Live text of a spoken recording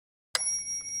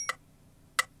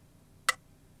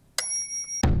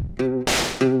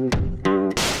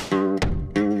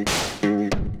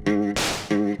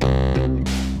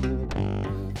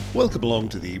Welcome along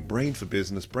to the Brain for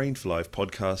Business, Brain for Life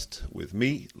podcast with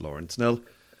me, Lawrence Snell,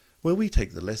 where we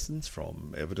take the lessons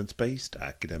from evidence-based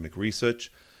academic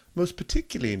research, most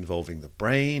particularly involving the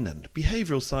brain and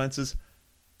behavioral sciences,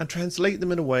 and translate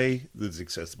them in a way that is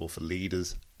accessible for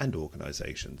leaders and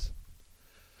organizations.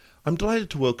 I'm delighted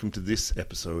to welcome to this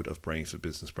episode of Brain for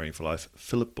Business, Brain for Life,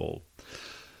 Philip Ball.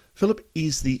 Philip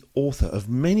is the author of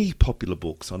many popular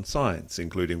books on science,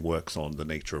 including works on the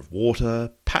nature of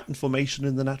water, pattern formation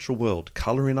in the natural world,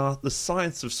 colour in art, the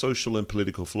science of social and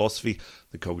political philosophy,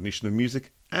 the cognition of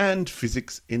music, and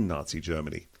physics in Nazi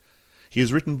Germany. He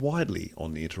has written widely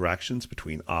on the interactions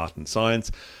between art and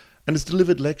science, and has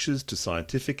delivered lectures to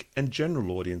scientific and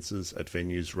general audiences at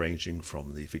venues ranging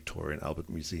from the Victoria and Albert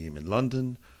Museum in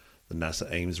London, the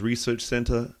NASA Ames Research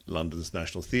Centre, London's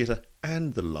National Theatre,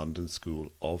 and the London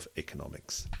School of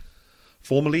Economics.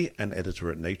 Formerly an editor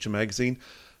at Nature magazine,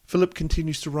 Philip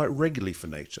continues to write regularly for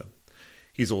Nature.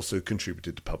 He's also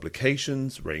contributed to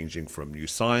publications ranging from New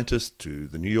Scientist to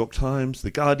the New York Times,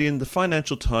 The Guardian, the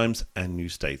Financial Times, and New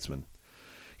Statesman.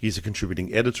 He's a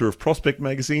contributing editor of Prospect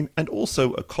magazine and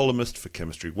also a columnist for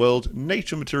Chemistry World,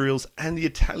 Nature Materials, and the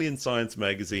Italian science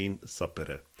magazine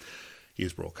Sapere. He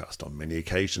is broadcast on many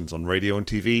occasions on radio and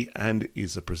TV and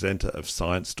is a presenter of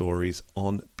science stories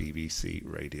on BBC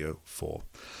Radio 4.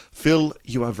 Phil,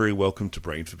 you are very welcome to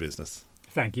Brain for Business.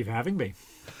 Thank you for having me.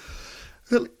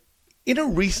 Phil, in a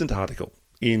recent article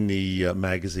in the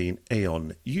magazine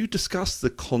Aeon, you discuss the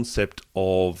concept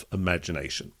of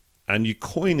imagination, and you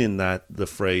coin in that the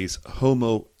phrase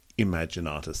Homo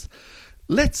imaginatus.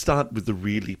 Let's start with the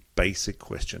really basic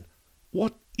question.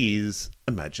 What is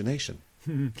imagination?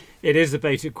 It is a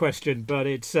basic question, but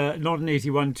it's not an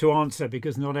easy one to answer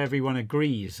because not everyone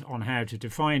agrees on how to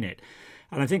define it.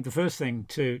 And I think the first thing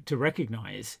to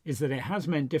recognise is that it has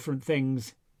meant different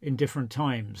things in different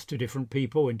times to different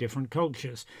people in different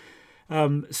cultures.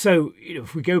 So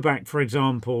if we go back, for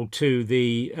example, to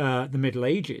the Middle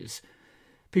Ages,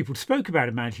 people spoke about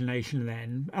imagination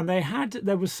then, and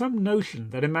there was some notion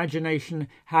that imagination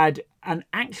had an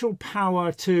actual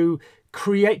power to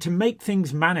make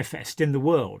things manifest in the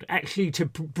world, actually to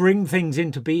bring things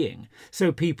into being.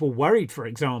 So people worried, for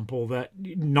example, that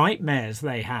nightmares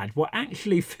they had were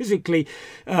actually physically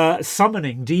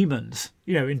summoning demons,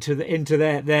 into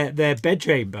their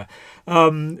bedchamber.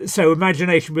 So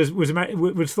imagination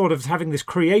was thought of as having this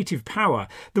creative power.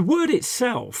 The word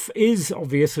itself is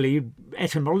obviously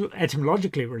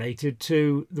etymologically related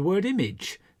to the word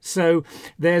image. So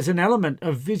there's an element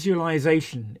of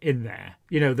visualization in there,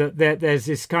 that there's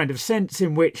this kind of sense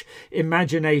in which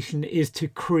imagination is to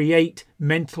create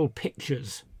mental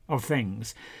pictures of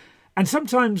things. And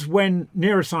sometimes when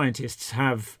neuroscientists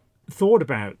have thought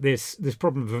about this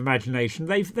problem of imagination,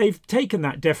 they've taken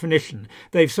that definition.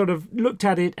 They've sort of looked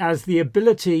at it as the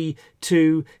ability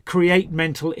to create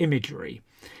mental imagery.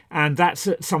 And that's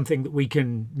something that we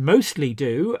can mostly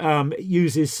do. It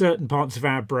uses certain parts of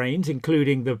our brains,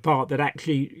 including the part that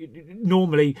actually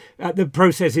normally the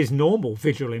process is normal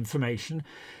visual information.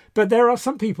 But there are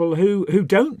some people who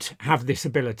don't have this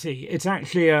ability. It's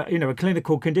actually a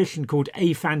clinical condition called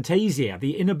aphantasia,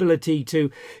 the inability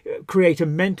to create a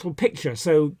mental picture.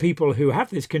 So people who have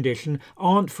this condition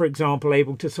aren't, for example,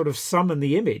 able to sort of summon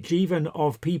the image, even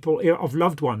of people, of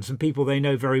loved ones and people they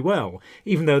know very well,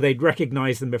 even though they'd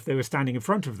recognize them if they were standing in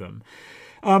front of them.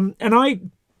 And I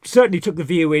certainly took the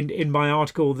view in my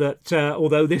article that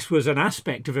although this was an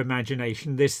aspect of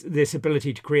imagination, this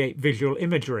ability to create visual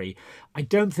imagery, I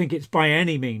don't think it's by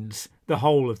any means the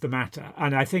whole of the matter.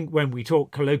 And I think when we talk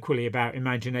colloquially about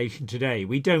imagination today,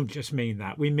 we don't just mean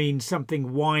that. We mean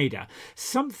something wider,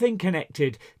 something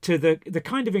connected to the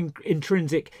kind of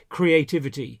intrinsic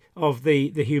creativity of the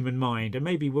human mind. And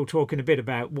maybe we'll talk in a bit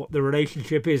about what the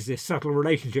relationship is, this subtle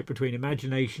relationship between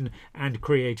imagination and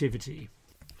creativity.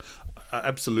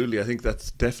 Absolutely. I think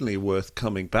that's definitely worth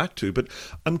coming back to. But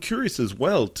I'm curious as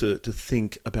well to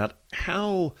think about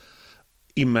how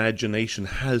imagination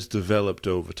has developed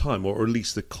over time, or at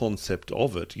least the concept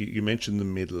of it. You mentioned the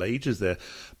Middle Ages there,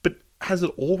 but has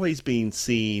it always been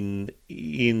seen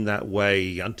in that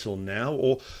way until now,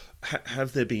 or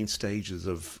have there been stages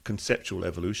of conceptual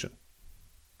evolution?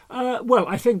 Well,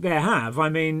 I think there have. I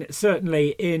mean,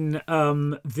 certainly in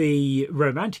the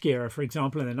Romantic era, for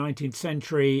example, in the 19th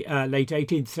century, late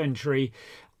 18th century,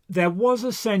 there was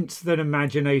a sense that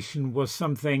imagination was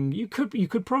something you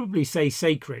could probably say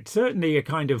sacred, certainly a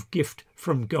kind of gift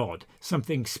from God,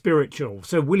 something spiritual.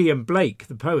 So William Blake,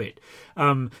 the poet,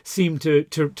 seemed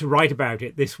to write about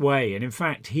it this way. And in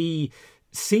fact, he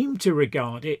seemed to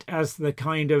regard it as the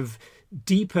kind of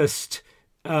deepest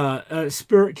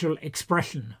spiritual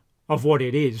expression of what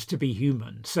it is to be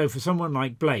human. So for someone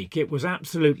like Blake, it was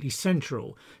absolutely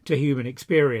central to human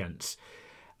experience.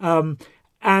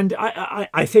 And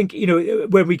I think,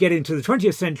 when we get into the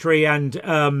 20th century and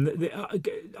the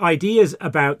ideas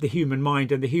about the human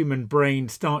mind and the human brain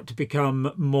start to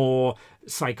become more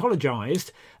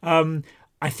psychologized,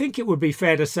 I think it would be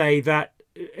fair to say that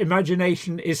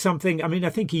imagination is something, I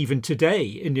think even today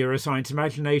in neuroscience,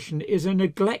 imagination is a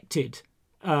neglected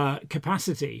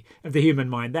capacity of the human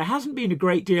mind. There hasn't been a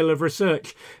great deal of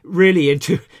research really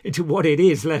into what it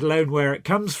is, let alone where it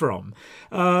comes from.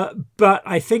 But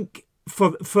I think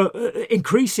for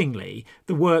increasingly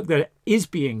the work that is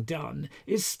being done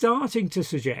is starting to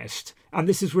suggest, and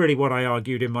this is really what I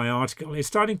argued in my article, is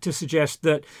starting to suggest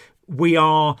that we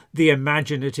are the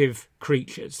imaginative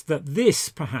creatures, that this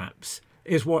perhaps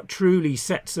is what truly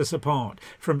sets us apart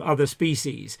from other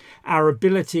species, our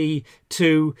ability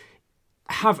to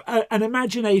have an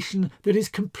imagination that is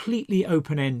completely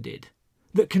open-ended,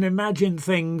 that can imagine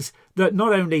things that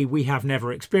not only we have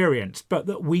never experienced, but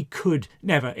that we could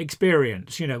never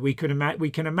experience. We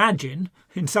can imagine,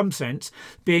 in some sense,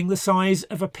 being the size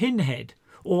of a pinhead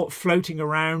or floating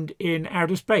around in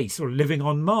outer space or living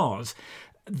on Mars.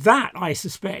 That, I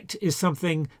suspect, is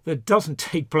something that doesn't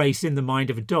take place in the mind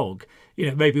of a dog.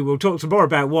 Maybe we'll talk some more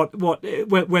about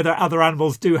whether other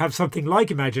animals do have something like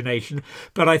imagination.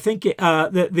 But I think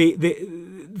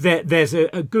there's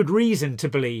a good reason to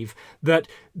believe that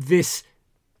this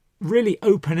really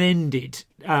open-ended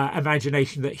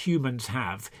imagination that humans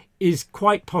have is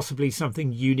quite possibly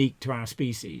something unique to our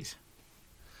species.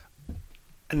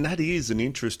 And that is an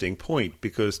interesting point,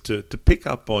 because to pick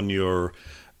up on your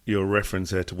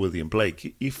reference there to William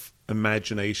Blake, if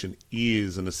imagination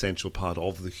is an essential part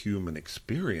of the human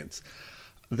experience,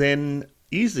 then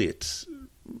is it,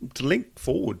 to link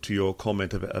forward to your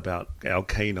comment about our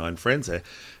canine friends there,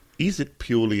 is it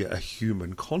purely a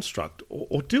human construct,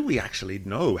 or do we actually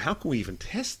know? How can we even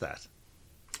test that?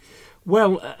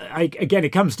 Well, again, it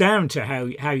comes down to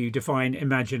how you define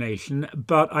imagination,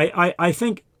 but I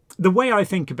think the way I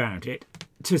think about it,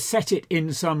 to set it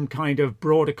in some kind of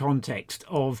broader context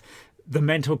of the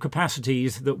mental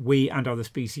capacities that we and other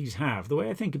species have. The way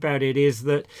I think about it is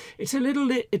that it's a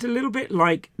little bit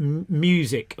like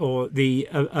music, or the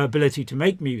ability to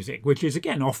make music, which is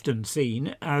again often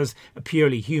seen as a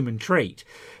purely human trait.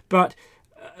 But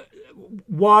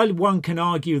while one can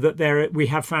argue that we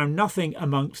have found nothing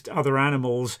amongst other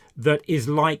animals that is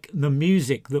like the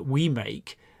music that we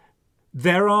make,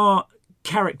 there are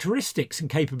characteristics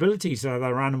and capabilities that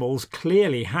other animals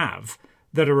clearly have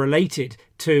that are related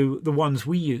to the ones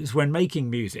we use when making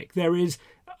music. There is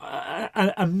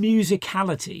a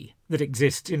musicality that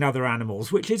exists in other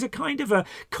animals, which is a kind of a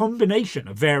combination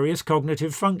of various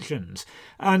cognitive functions.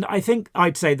 And I think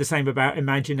I'd say the same about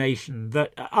imagination,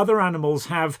 that other animals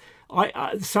have,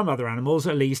 some other animals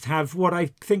at least, have what I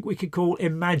think we could call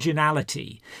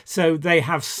imaginality. So they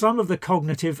have some of the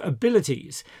cognitive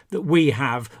abilities that we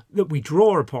have, that we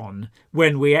draw upon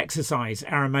when we exercise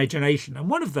our imagination. And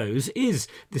one of those is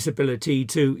this ability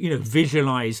to,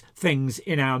 visualize things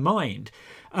in our mind.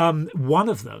 One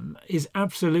of them is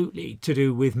absolutely to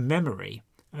do with memory.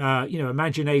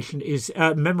 Imagination is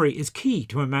memory is key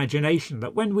to imagination.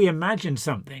 That when we imagine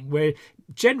something, we're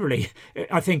generally,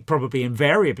 I think probably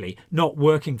invariably, not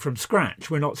working from scratch.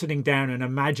 We're not sitting down and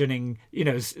imagining,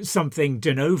 something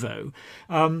de novo.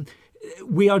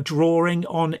 We are drawing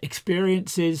on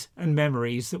experiences and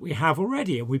memories that we have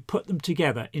already, and we put them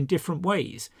together in different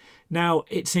ways. Now,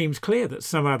 it seems clear that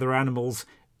some other animals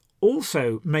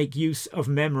also make use of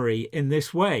memory in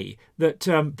this way. That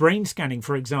brain scanning,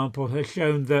 for example, has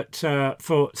shown that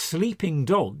for sleeping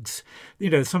dogs,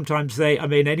 sometimes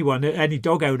any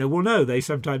dog owner will know, they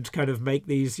sometimes kind of make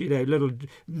these, little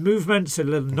movements and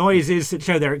little noises that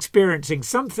show they're experiencing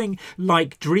something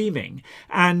like dreaming.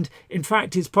 And in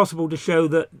fact, it's possible to show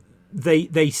that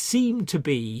they seem to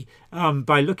be,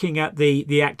 by looking at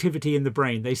the activity in the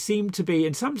brain, they seem to be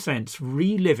in some sense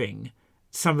reliving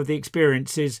some of the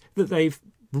experiences that they've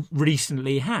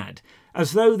recently had,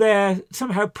 as though they're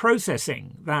somehow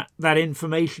processing that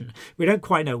information. We don't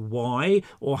quite know why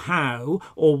or how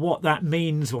or what that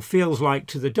means or feels like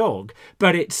to the dog,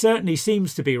 but it certainly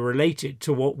seems to be related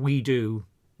to what we do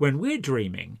when we're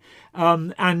dreaming,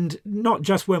 and not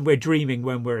just when we're dreaming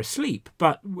when we're asleep,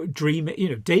 but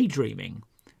daydreaming.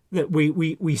 That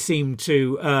we seem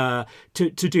to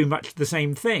do much the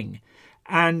same thing.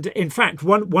 And in fact,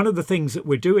 one of the things that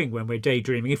we're doing when we're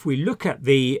daydreaming, if we look at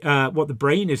the what the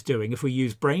brain is doing, if we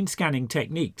use brain scanning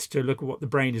techniques to look at what the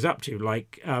brain is up to,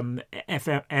 like MRI,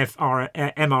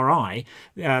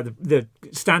 the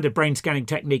standard brain scanning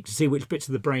technique to see which bits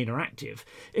of the brain are active,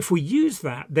 if we use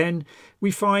that, then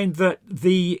we find that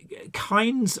the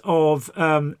kinds of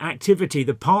activity,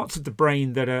 the parts of the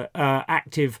brain that are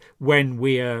active when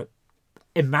we're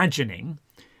imagining,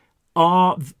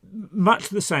 are much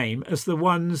the same as the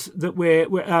ones that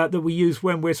we use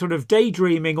when we're sort of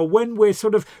daydreaming, or when we're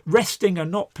sort of resting and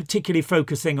not particularly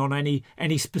focusing on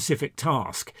any specific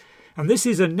task. And this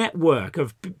is a network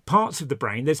of parts of the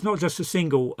brain. There's not just a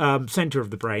single center of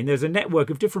the brain. There's a network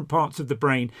of different parts of the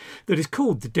brain that is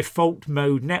called the default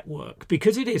mode network,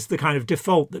 because it is the kind of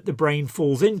default that the brain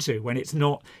falls into when it's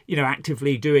not,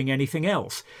 actively doing anything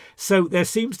else. So there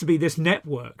seems to be this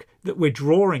network that we're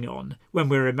drawing on when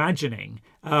we're imagining,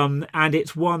 and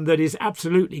it's one that is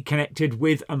absolutely connected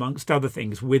with, amongst other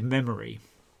things, with memory.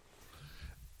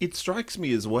 It strikes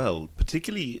me as well,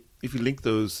 particularly if you link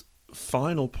those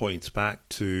final points back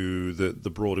to the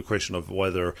broader question of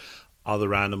whether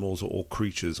other animals or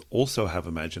creatures also have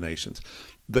imaginations,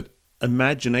 that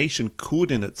imagination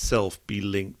could in itself be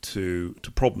linked to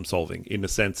problem solving, in the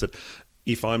sense that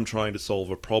if I'm trying to solve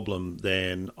a problem,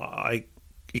 then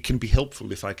it can be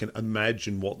helpful if I can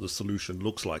imagine what the solution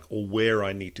looks like or where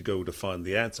I need to go to find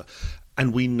the answer.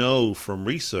 And we know from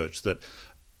research that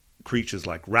creatures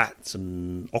like rats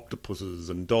and octopuses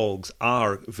and dogs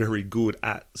are very good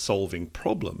at solving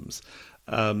problems.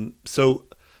 So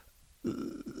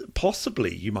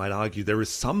possibly, you might argue, there is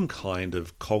some kind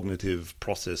of cognitive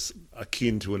process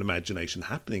akin to an imagination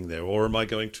happening there, or am I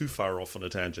going too far off on a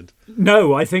tangent?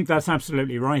 No, I think that's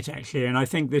absolutely right, actually, and I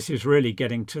think this is really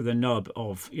getting to the nub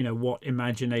of what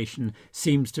imagination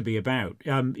seems to be about.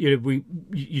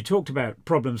 You talked about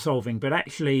problem solving, but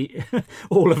actually,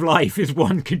 all of life is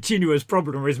one continuous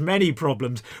problem, or as many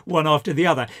problems, one after the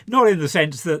other. Not in the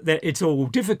sense that it's all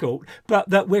difficult, but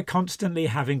that we're constantly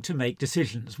having to make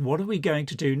decisions. What are we going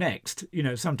to do next?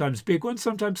 Sometimes big ones,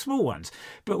 sometimes small ones,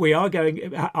 but we are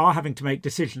having to make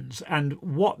decisions. And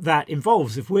what that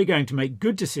involves, if we're going to make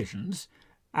good decisions,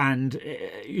 and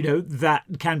that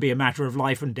can be a matter of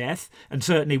life and death, and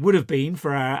certainly would have been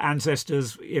for our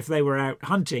ancestors if they were out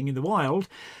hunting in the wild,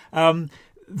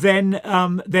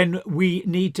 then we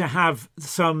need to have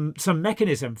some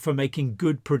mechanism for making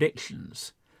good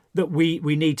predictions. That we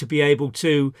need to be able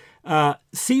to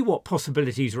see what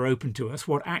possibilities are open to us,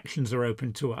 what actions are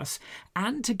open to us,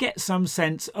 and to get some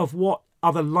sense of what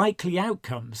are the likely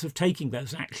outcomes of taking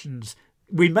those actions.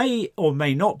 We may or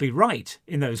may not be right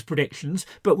in those predictions,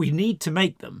 but we need to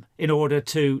make them in order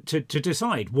to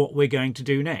decide what we're going to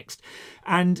do next.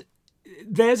 And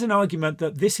there's an argument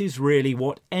that this is really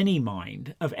what any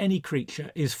mind of any creature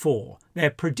is for.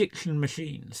 They're prediction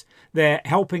machines. They're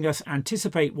helping us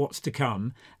anticipate what's to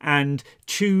come and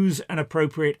choose an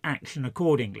appropriate action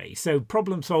accordingly. So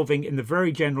problem solving in the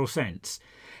very general sense.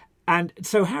 And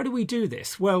so how do we do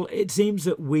this? Well, it seems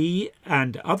that we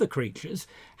and other creatures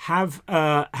have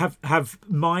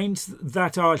minds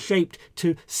that are shaped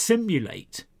to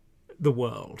simulate the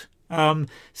world.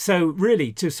 So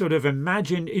really to sort of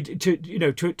imagine,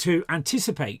 to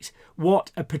anticipate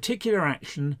what a particular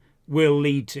action will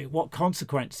lead to, what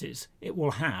consequences it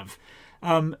will have.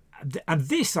 And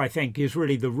this, I think, is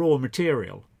really the raw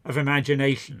material of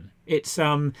imagination. It's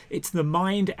the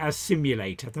mind as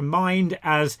simulator, the mind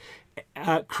as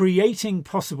creating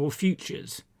possible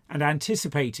futures and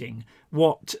anticipating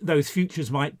what those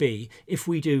futures might be if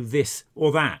we do this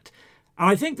or that. And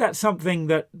I think that's something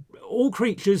that all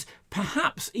creatures,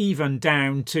 perhaps even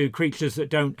down to creatures that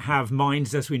don't have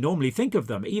minds as we normally think of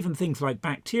them, even things like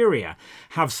bacteria,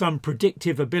 have some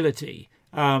predictive ability.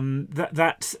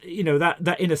 That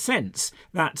in a sense,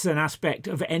 that's an aspect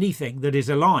of anything that is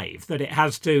alive, that it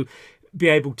has to be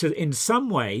able to in some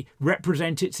way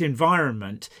represent its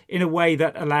environment in a way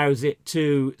that allows it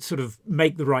to sort of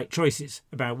make the right choices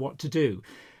about what to do.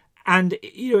 And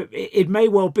it may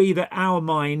well be that our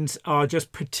minds are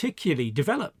just particularly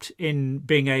developed in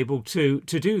being able to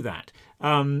do that,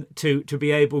 to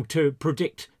be able to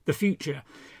predict the future.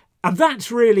 And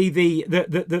that's really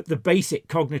the basic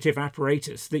cognitive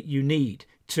apparatus that you need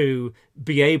to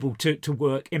be able to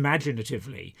work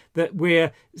imaginatively, that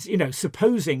we're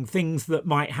supposing things that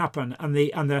might happen and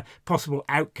the possible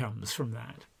outcomes from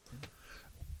that.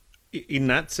 In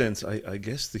that sense, I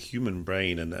guess the human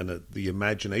brain and the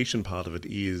imagination part of it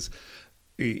is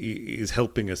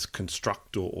helping us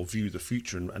construct or view the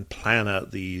future and plan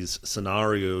out these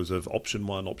scenarios of option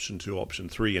 1, option 2, option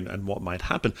 3, and what might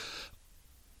happen.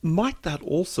 Might that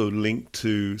also link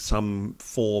to some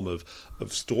form of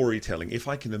storytelling? If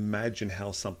I can imagine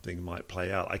how something might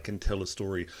play out, I can tell a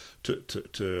story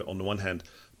to on the one hand,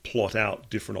 plot out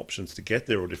different options to get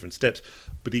there or different steps.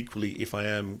 But equally, if I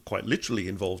am quite literally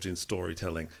involved in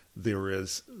storytelling, there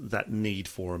is that need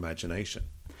for imagination.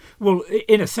 Well,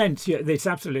 in a sense, yeah, it's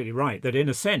absolutely right that in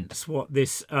a sense, what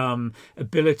this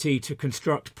ability to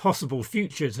construct possible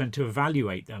futures and to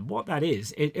evaluate them, what that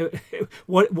is,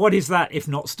 what is that if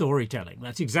not storytelling?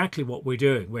 That's exactly what we're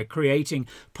doing. We're creating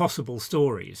possible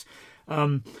stories.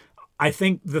 I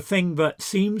think the thing that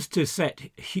seems to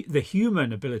set the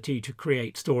human ability to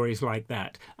create stories like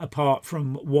that apart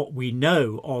from what we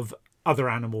know of other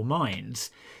animal minds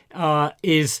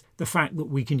is the fact that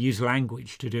we can use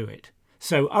language to do it.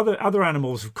 So other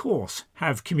animals, of course,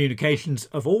 have communications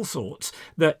of all sorts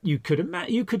that you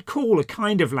could call a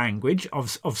kind of language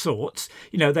of sorts.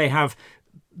 You know, they have,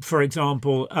 for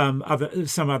example,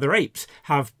 some other apes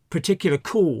have particular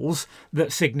calls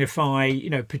that signify,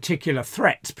 you know, particular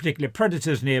threats, particular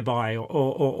predators nearby,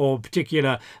 or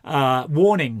particular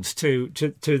warnings to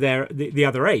the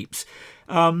other apes.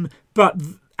 But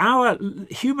our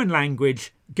human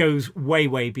language goes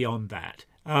way beyond that.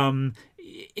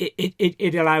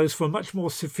 It allows for much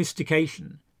more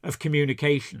sophistication of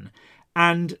communication.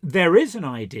 And there is an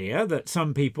idea that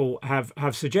some people have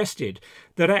suggested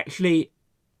that actually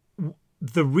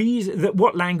the reason that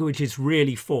what language is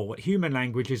really for, what human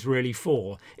language is really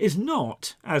for, is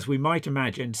not, as we might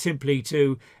imagine, simply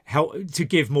to help to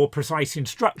give more precise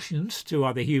instructions to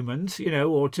other humans, you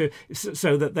know, or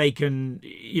so that they can,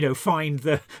 you know, find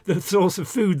the source of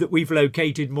food that we've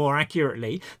located more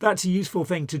accurately. That's a useful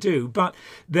thing to do. But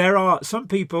there are some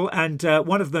people, and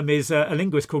one of them is a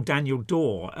linguist called Daniel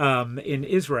Dorr in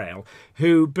Israel,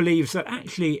 who believes that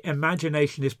actually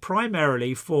imagination is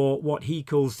primarily for what he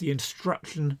calls the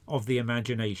instruction of the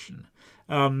imagination.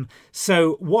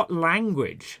 So what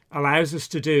language allows us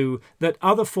to do that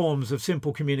other forms of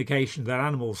simple communication that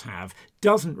animals have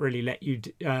doesn't really let you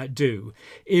do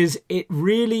is it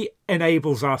really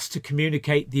enables us to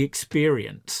communicate the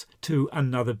experience to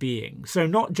another being. So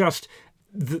not just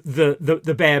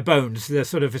the bare bones, the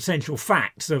sort of essential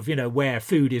facts of, you know, where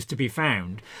food is to be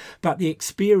found, but the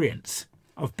experience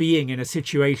of being in a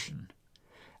situation.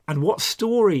 And what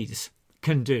stories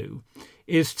can do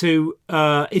is to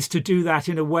do that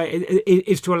in a way,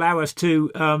 is to allow us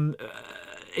to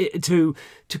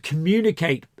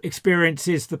communicate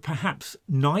experiences that perhaps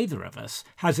neither of us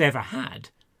has ever had,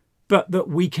 but that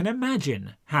we can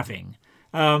imagine having.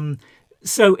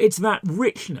 So it's that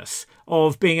richness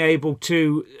of being able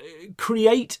to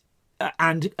create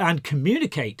and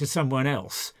communicate to someone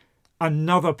else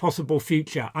another possible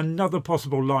future, another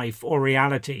possible life or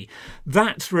reality.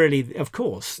 That's really, of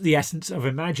course, the essence of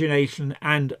imagination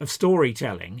and of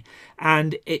storytelling.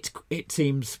 And it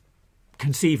seems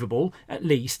conceivable, at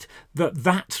least, that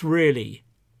that's really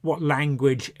what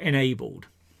language enabled.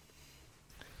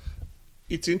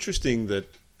 It's interesting that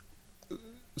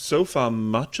so far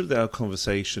much of our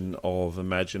conversation of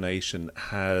imagination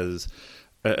has,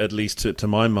 at least to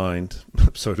my mind,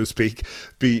 so to speak,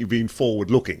 being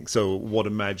forward-looking. So what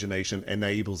imagination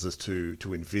enables us to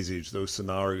envisage those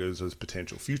scenarios, those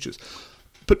potential futures.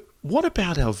 But what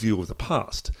about our view of the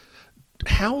past?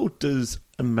 How does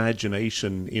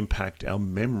imagination impact our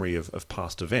memory of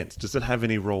past events? Does it have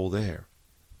any role there?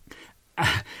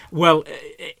 Well,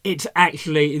 it's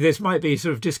actually, this might be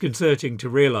sort of disconcerting to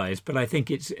realise, but I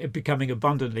think it's becoming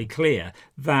abundantly clear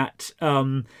that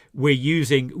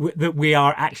that we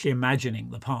are actually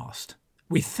imagining the past.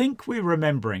 We think we're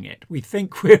remembering it. We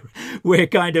think we're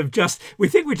kind of just, we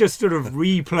think we're just sort of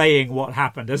replaying what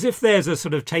happened, as if there's a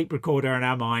sort of tape recorder in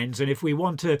our minds. And if we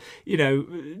want to, you know,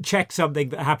 check something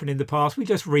that happened in the past, we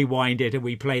just rewind it and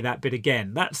we play that bit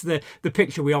again. That's the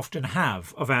picture we often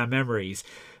have of our memories.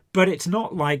 But it's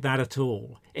not like that at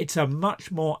all. It's a much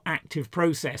more active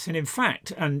process. And in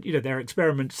fact, and you know, there are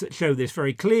experiments that show this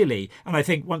very clearly. And I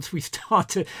think once we start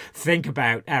to think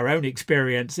about our own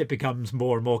experience, it becomes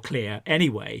more and more clear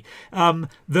anyway,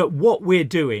 that what we're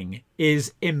doing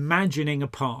is imagining a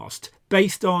past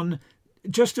based on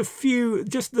just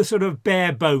the sort of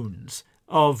bare bones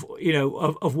of, you know,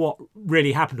 of what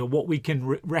really happened, or what we can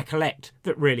recollect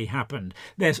that really happened.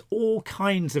 There's all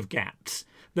kinds of gaps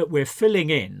that we're filling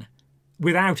in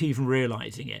without even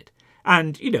realising it.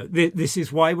 And, you know, this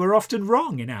is why we're often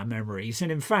wrong in our memories.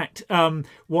 And in fact,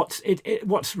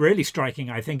 what's really striking,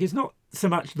 I think, is not so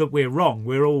much that we're wrong.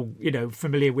 We're all, you know,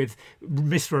 familiar with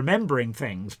misremembering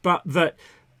things, but that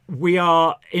we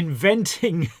are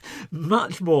inventing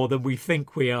much more than we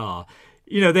think we are.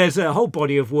 You know, there's a whole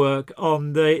body of work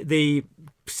on the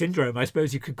syndrome, I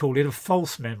suppose you could call it, of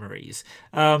false memories.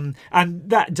 And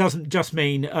that doesn't just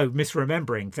mean,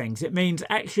 misremembering things. It means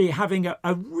actually having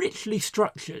a richly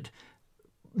structured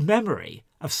memory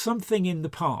of something in the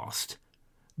past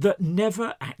that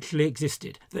never actually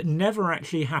existed, that never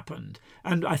actually happened.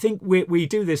 And I think we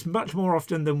do this much more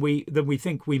often than we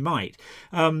think we might.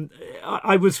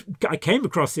 I came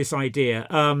across this idea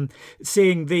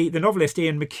seeing the novelist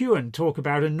Ian McEwan talk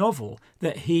about a novel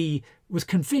that he was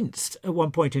convinced at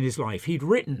one point in his life he'd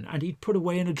written and he'd put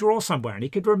away in a drawer somewhere, and he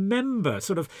could remember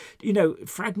sort of,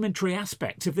 fragmentary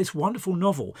aspects of this wonderful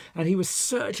novel, and he was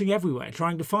searching everywhere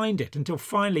trying to find it until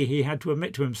finally he had to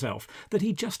admit to himself that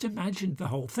he just imagined the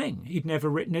whole thing. He'd never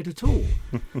written it at all.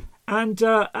 And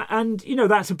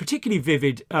that's a particularly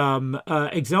vivid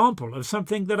example of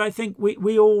something that I think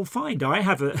we all find. I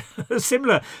have a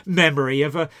similar memory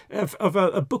of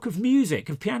a book of music,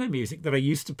 of piano music that I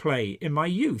used to play in my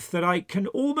youth, that I can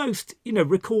almost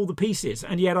recall the pieces,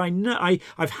 and yet I know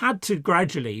I've had to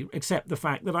gradually accept the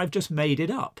fact that I've just made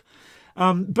it up.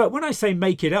 But when I say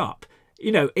make it up,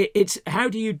 it's how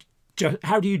do you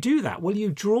do that? Well,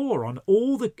 you draw on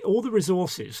all the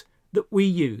resources that we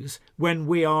use when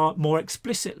we are more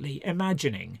explicitly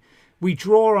imagining. We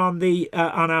draw on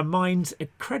on our mind's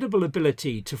incredible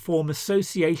ability to form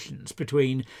associations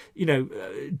between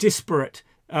disparate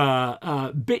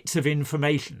bits of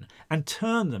information and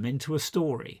turn them into a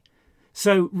story.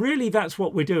 So really, that's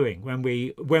what we're doing when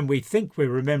we think we're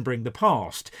remembering the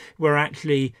past. We're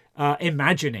actually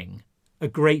imagining a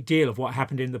great deal of what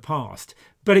happened in the past.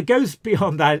 But it goes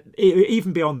beyond that,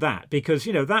 even beyond that, because,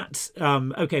 that's,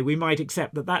 we might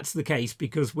accept that that's the case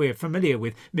because we're familiar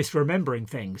with misremembering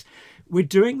things. We're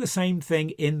doing the same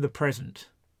thing in the present.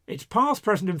 It's past,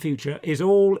 present and future is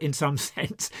all, in some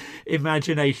sense,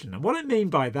 imagination. And what I mean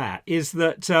by that is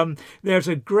that there's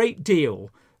a great deal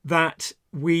that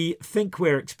we think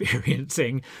we're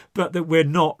experiencing, but that we're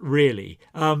not really.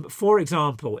 For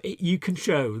example, you can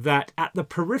show that at the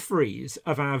peripheries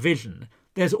of our vision,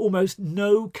 there's almost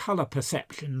no colour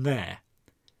perception there.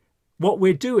 What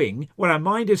our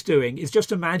mind is doing, is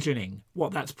just imagining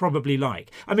what that's probably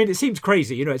like. I mean, it seems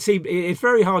crazy, it's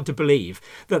very hard to believe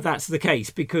that that's the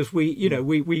case, because we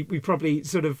probably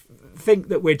sort of think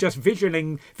that we're just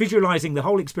visualizing the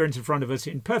whole experience in front of us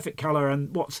in perfect colour,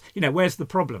 and where's the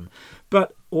problem?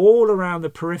 But all around the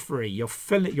periphery,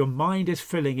 your mind is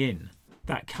filling in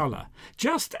that colour,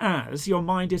 just as your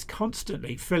mind is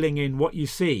constantly filling in what you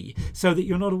see so that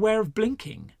you're not aware of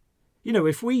blinking.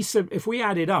 If we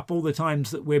added up all the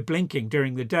times that we're blinking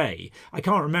during the day, I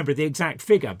can't remember the exact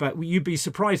figure, but you'd be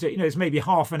surprised that it's maybe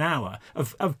half an hour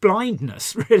of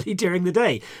blindness really during the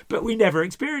day. But we never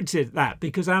experience that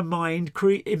because our mind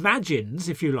imagines,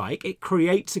 if you like, it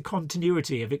creates a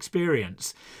continuity of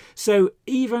experience. So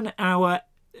even our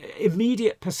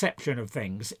immediate perception of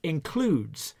things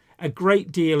includes a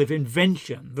great deal of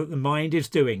invention that the mind is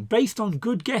doing based on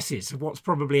good guesses of what's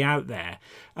probably out there,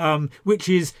 which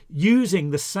is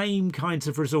using the same kinds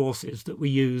of resources that we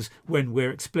use when we're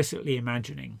explicitly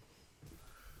imagining.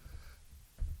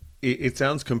 It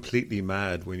sounds completely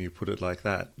mad when you put it like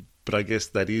that, but I guess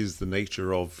that is the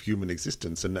nature of human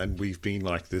existence, and we've been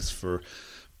like this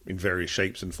in various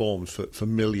shapes and forms for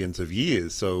millions of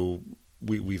years, so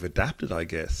we've adapted, I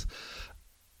guess.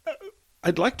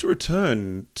 I'd like to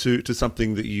return to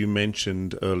something that you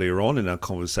mentioned earlier on in our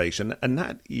conversation, and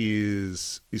that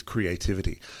is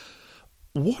creativity.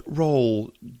 What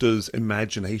role does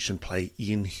imagination play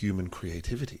in human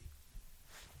creativity?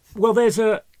 Well, there's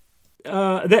a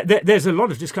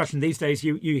lot of discussion these days.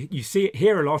 You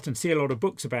hear a lot and see a lot of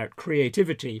books about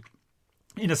creativity.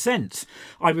 In a sense,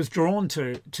 I was drawn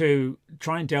to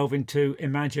try and delve into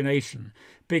imagination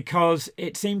because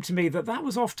it seemed to me that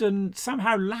was often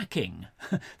somehow lacking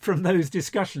from those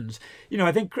discussions.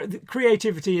 I think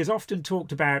creativity is often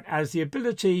talked about as the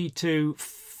ability to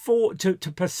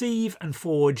perceive and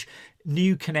forge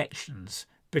new connections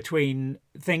between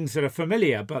things that are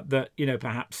familiar, but that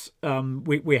perhaps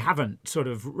we haven't sort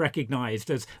of recognised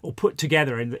as or put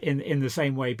together in the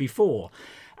same way before,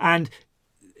 and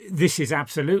this is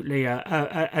absolutely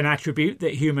an attribute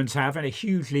that humans have, and a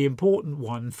hugely important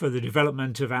one for the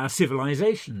development of our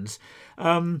civilizations.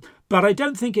 But I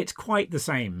don't think it's quite the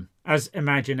same as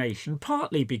imagination,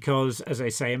 partly because, as I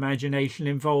say, imagination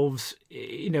involves,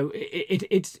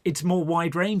 it's more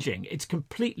wide-ranging. It's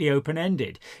completely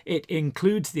open-ended. It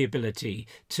includes the ability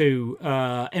to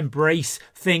embrace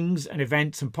things and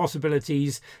events and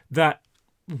possibilities that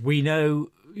we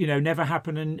know, never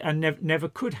happen and never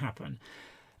could happen.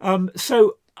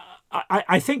 So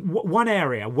I think one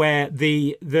area where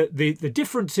the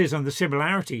differences and the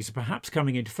similarities are perhaps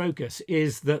coming into focus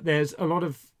is that there's a lot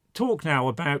of talk now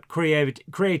about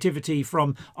creativity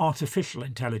from artificial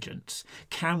intelligence.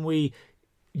 Can we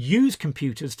use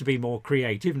computers to be more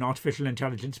creative, and artificial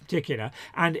intelligence in particular,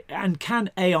 and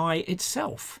can AI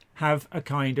itself have a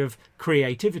kind of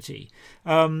creativity?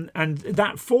 And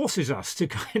that forces us to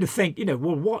kind of think,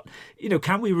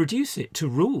 can we reduce it to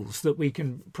rules that we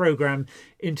can program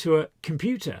into a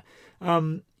computer?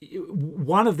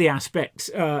 One of the aspects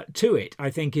to it, I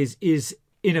think, is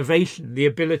innovation, the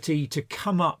ability to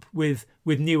come up with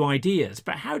new ideas.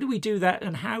 But how do we do that,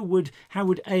 and how would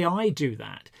AI do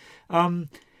that? And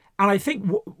I think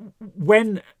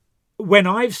when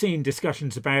I've seen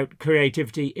discussions about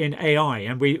creativity in AI,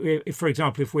 and for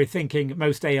example, if we're thinking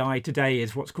most AI today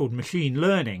is what's called machine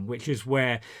learning, which is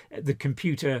where the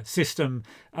computer system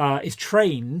is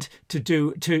trained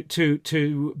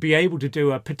to be able to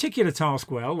do a particular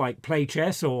task well, like play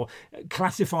chess or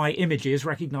classify images,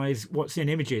 recognize what's in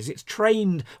images. It's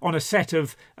trained on a set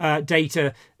of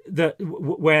data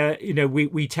where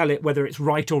we tell it whether it's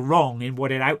right or wrong in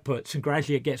what it outputs, and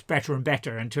gradually it gets better and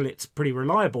better until it's pretty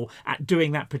reliable at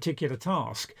doing that particular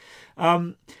task.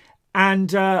 And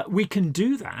we can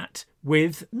do that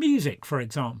with music, for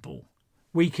example.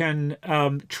 We can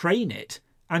train it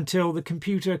until the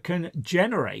computer can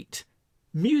generate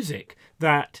music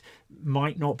that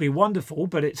might not be wonderful,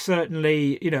 but it's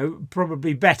certainly,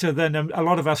 probably better than a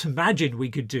lot of us imagined we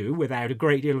could do without a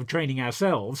great deal of training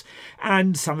ourselves.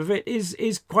 And some of it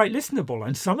is quite listenable,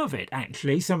 and some of it,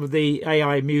 actually, some of the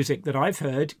AI music that I've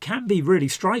heard can be really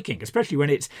striking, especially when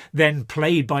it's then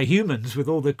played by humans with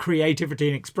all the creativity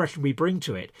and expression we bring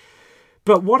to it.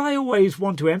 But what I always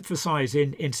want to emphasize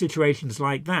in situations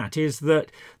like that is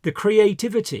that the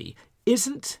creativity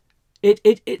isn't that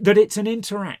it's an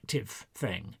interactive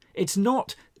thing. It's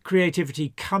not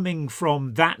creativity coming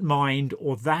from that mind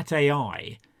or that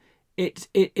AI. It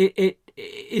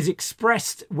is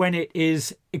expressed when it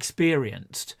is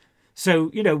experienced. So,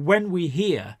 when we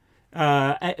hear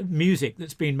music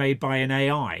that's been made by an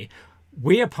AI,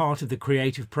 we are part of the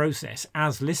creative process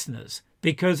as listeners,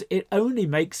 because it only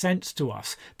makes sense to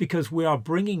us because we are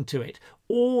bringing to it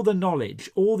all the knowledge,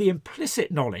 all the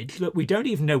implicit knowledge that we don't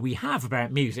even know we have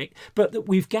about music, but that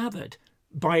we've gathered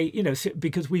by,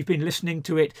 because we've been listening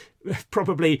to it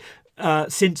probably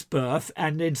since birth,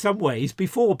 and in some ways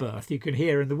before birth, you can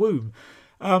hear in the womb.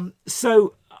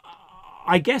 So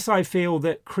I guess I feel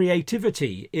that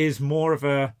creativity is more of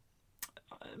a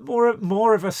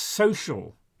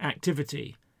social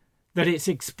activity, that it's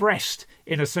expressed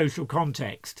in a social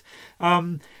context.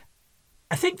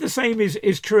 I think the same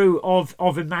is true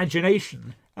of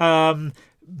imagination,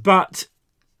 but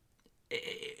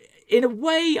in a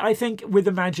way, I think with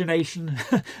imagination,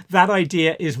 that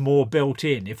idea is more built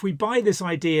in. If we buy this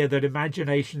idea that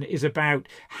imagination is about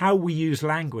how we use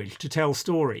language to tell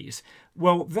stories,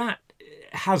 well, that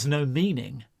has no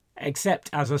meaning except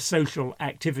as a social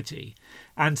activity.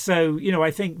 And so,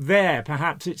 I think there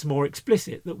perhaps it's more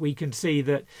explicit that we can see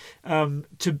that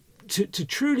to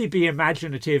truly be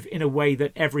imaginative in a way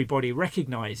that everybody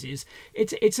recognises,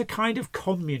 it's a kind of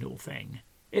communal thing.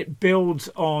 It builds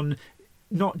on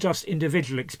not just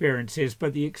individual experiences,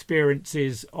 but the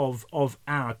experiences of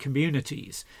our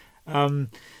communities.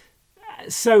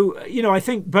 So, I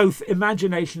think both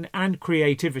imagination and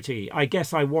creativity, I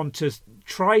guess I want to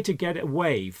try to get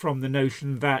away from the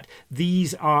notion that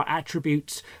these are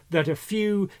attributes that a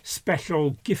few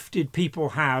special gifted people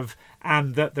have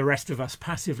and that the rest of us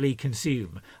passively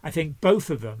consume. I think both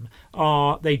of them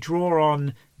they draw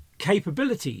on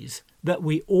capabilities that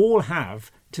we all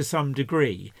have to some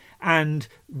degree. And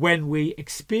when we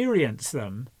experience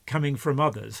them coming from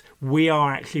others, we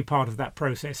are actually part of that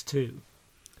process too.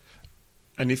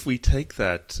 And if we take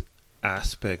that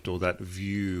aspect or that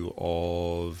view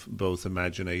of both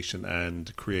imagination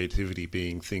and creativity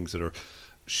being things that are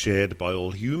shared by all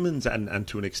humans and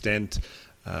to an extent,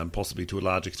 possibly to a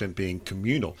large extent, being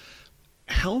communal,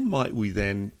 how might we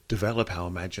then develop our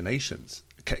imaginations?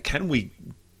 Can we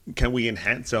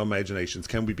enhance our imaginations?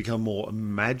 Can we become more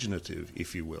imaginative,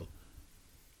 if you will?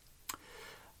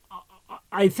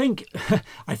 I think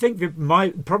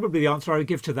that probably the answer I would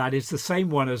give to that is the same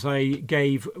one as I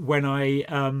gave when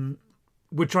I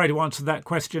would try to answer that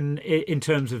question in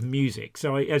terms of music.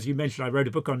 So as you mentioned, I wrote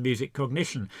a book on music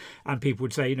cognition, and people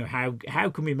would say, how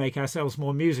can we make ourselves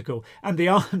more musical? And the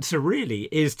answer really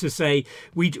is to say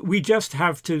we just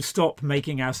have to stop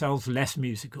making ourselves less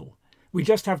musical. We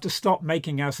just have to stop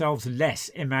making ourselves less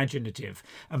imaginative.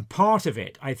 And part of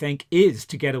it, I think, is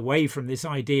to get away from this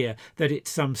idea that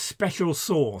it's some special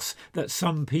source that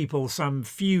some people, some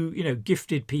few,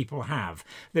 gifted people have,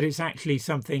 that it's actually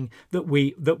something that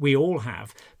we all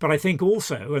have. But I think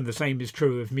also, and the same is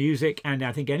true of music, and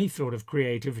I think any sort of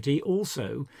creativity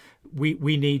also,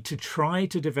 we need to try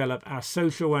to develop our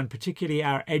social and particularly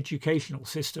our educational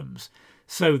systems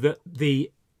so that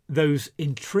those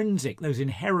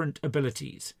inherent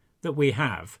abilities that we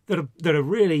have that are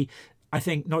really, I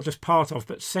think, not just part of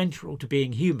but central to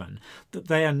being human, that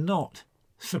they are not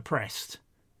suppressed.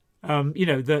 I'm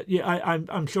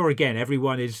sure again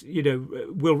everyone is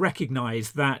will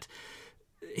recognise that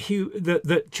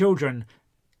that children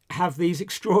have these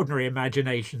extraordinary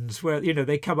imaginations where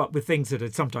they come up with things that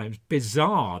are sometimes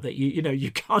bizarre, that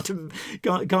you can't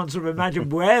sort of imagine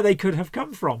where they could have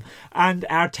come from. And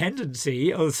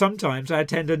sometimes our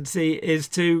tendency is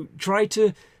to try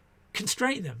to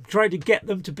constrain them, try to get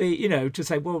them to be, to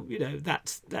say, well,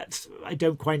 that's I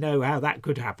don't quite know how that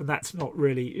could happen. That's not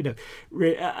really,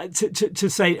 to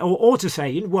say, or to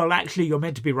say, well, actually, you're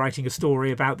meant to be writing a story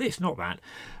about this, not that.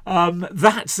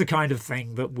 That's the kind of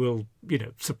thing that will,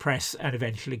 suppress and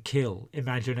eventually kill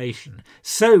imagination.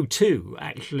 So too,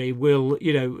 actually, will,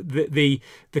 the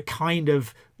kind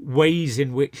of ways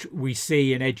in which we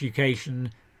see in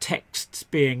education texts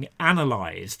being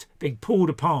analysed, being pulled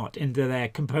apart into their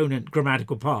component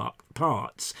grammatical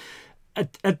parts, a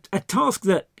task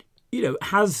that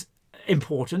has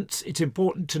importance. It's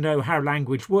important to know how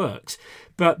language works,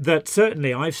 but that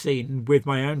certainly I've seen with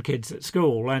my own kids at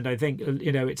school, and I think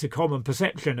it's a common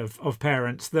perception of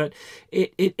parents that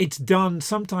it's done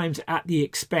sometimes at the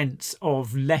expense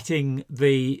of letting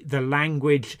the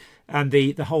language and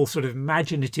the whole sort of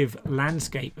imaginative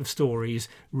landscape of stories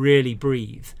really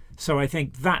breathe. So I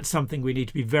think that's something we need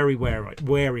to be very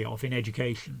wary of in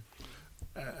education.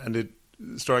 And it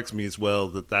strikes me as well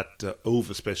that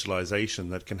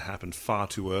over-specialisation that can happen far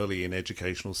too early in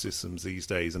educational systems these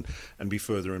days and be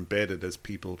further embedded as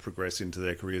people progress into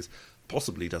their careers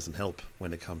possibly doesn't help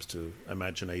when it comes to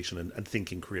imagination and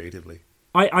thinking creatively.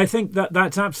 I think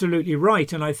that's absolutely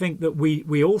right, and I think that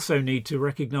we also need to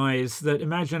recognise that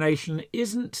imagination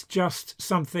isn't just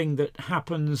something that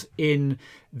happens in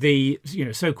the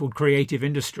so-called creative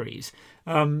industries.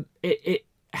 It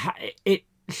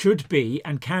should be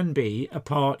and can be a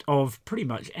part of pretty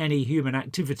much any human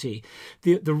activity.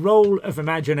 The role of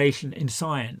imagination in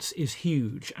science is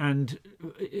huge and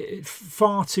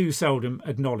far too seldom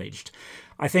acknowledged.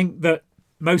 I think that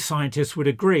most scientists would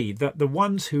agree that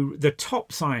the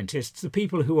top scientists, the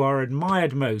people who are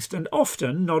admired most, and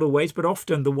often, not always, but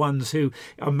often the ones who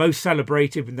are most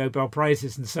celebrated with Nobel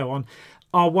Prizes and so on,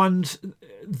 are ones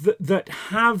that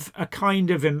have a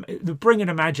kind of, that bring an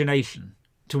imagination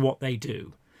to what they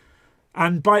do.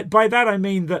 And by that I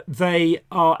mean that they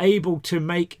are able to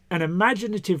make an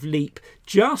imaginative leap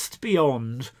just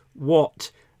beyond what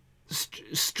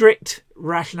strict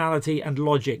rationality and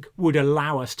logic would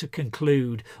allow us to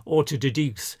conclude or to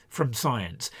deduce from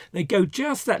science. They go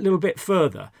just that little bit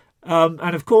further.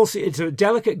 And of course, it's a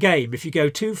delicate game. If you go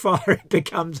too far, it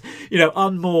becomes,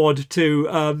 unmoored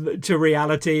to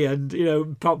reality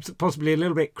and, possibly a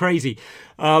little bit crazy.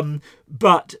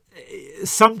 But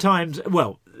sometimes,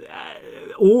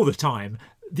 all the time,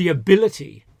 the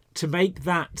ability to make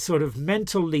that sort of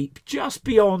mental leap just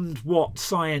beyond what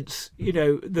science,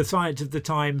 the science of the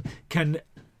time can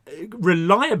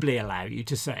reliably allow you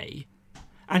to say,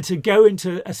 and to go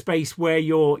into a space where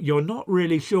you're not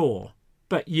really sure,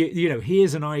 but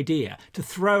here's an idea, to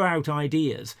throw out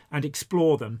ideas and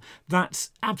explore them. That's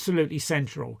absolutely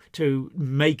central to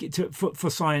make it for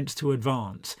science to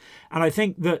advance. And I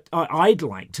think that I'd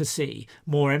like to see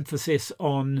more emphasis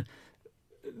on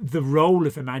the role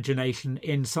of imagination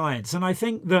in science. And I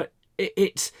think that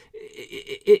it's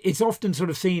often sort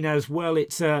of seen as, well,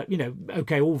 it's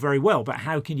okay, all very well, but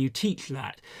how can you teach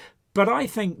that? But I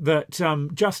think that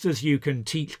just as you can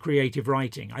teach creative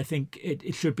writing, I think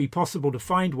it should be possible to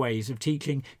find ways of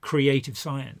teaching creative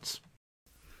science.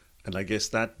 And I guess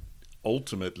that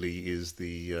ultimately is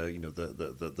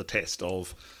the test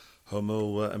of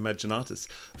Homo Imaginatus.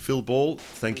 Phil Ball,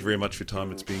 thank you very much for your time.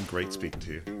 It's been great speaking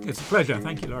to you. It's a pleasure.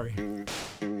 Thank you, Laurie.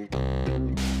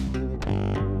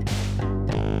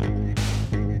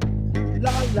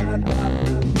 La, la, la, la,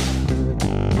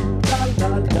 la,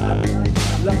 la, la,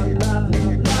 la, la,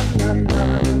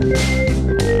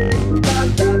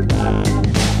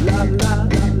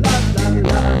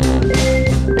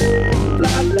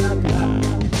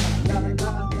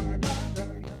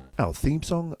 Our theme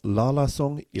song, La La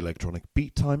Song, Electronic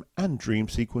Beat Time and Dream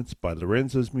Sequence by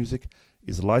Lorenzo's Music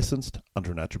is licensed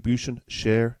under an attribution,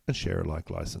 share and share alike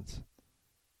license.